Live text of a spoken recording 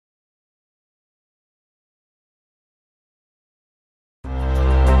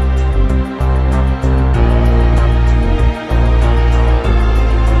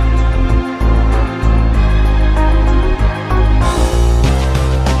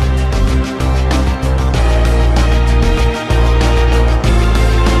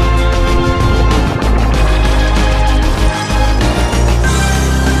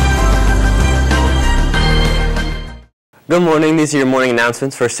Good morning. These are your morning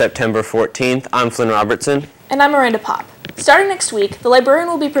announcements for September 14th. I'm Flynn Robertson. And I'm Miranda Popp. Starting next week, the librarian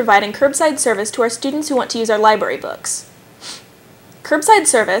will be providing curbside service to our students who want to use our library books. Curbside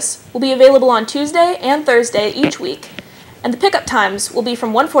service will be available on Tuesday and Thursday each week, and the pickup times will be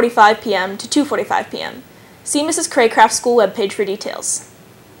from 1:45 p.m. to 2:45 p.m. See Mrs. Craycraft's school webpage for details.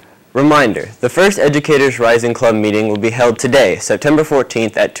 Reminder, the first Educators Rising Club meeting will be held today, September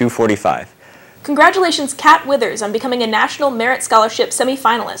 14th at 2:45. Congratulations, Kat Withers, on becoming a National Merit Scholarship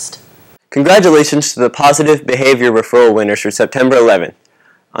semifinalist. Congratulations to the Positive Behavior Referral winners for September 11th.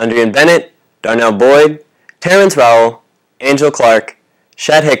 Andrian Bennett, Darnell Boyd, Terrence Rowell, Angel Clark,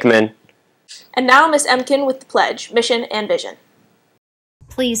 Shad Hickman. And now Miss Emkin with the pledge, mission, and vision.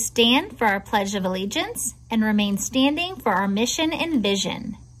 Please stand for our Pledge of Allegiance and remain standing for our mission and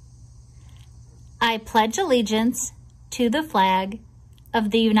vision. I pledge allegiance to the flag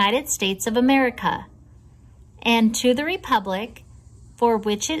of the United States of America and to the republic for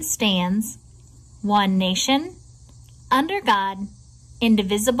which it stands, one nation, under God,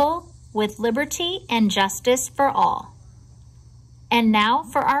 indivisible, with liberty and justice for all. And now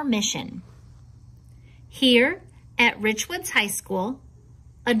for our mission. Here at Richwoods High School,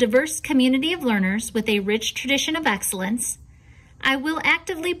 a diverse community of learners with a rich tradition of excellence, I will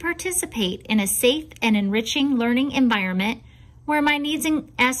actively participate in a safe and enriching learning environment where my needs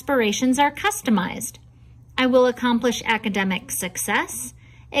and aspirations are customized. I will accomplish academic success,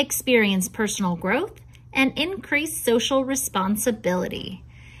 experience personal growth, and increase social responsibility.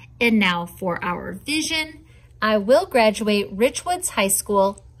 And now for our vision. I will graduate Richwoods High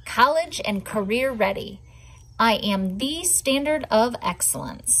School, college and career ready. I am the standard of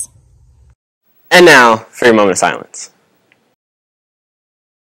excellence. And now for your moment of silence.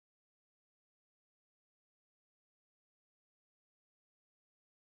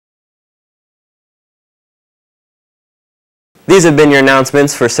 These have been your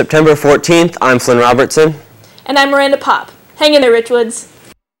announcements for September 14th. I'm Flynn Robertson. And I'm Miranda Popp. Hang in there, Richwoods.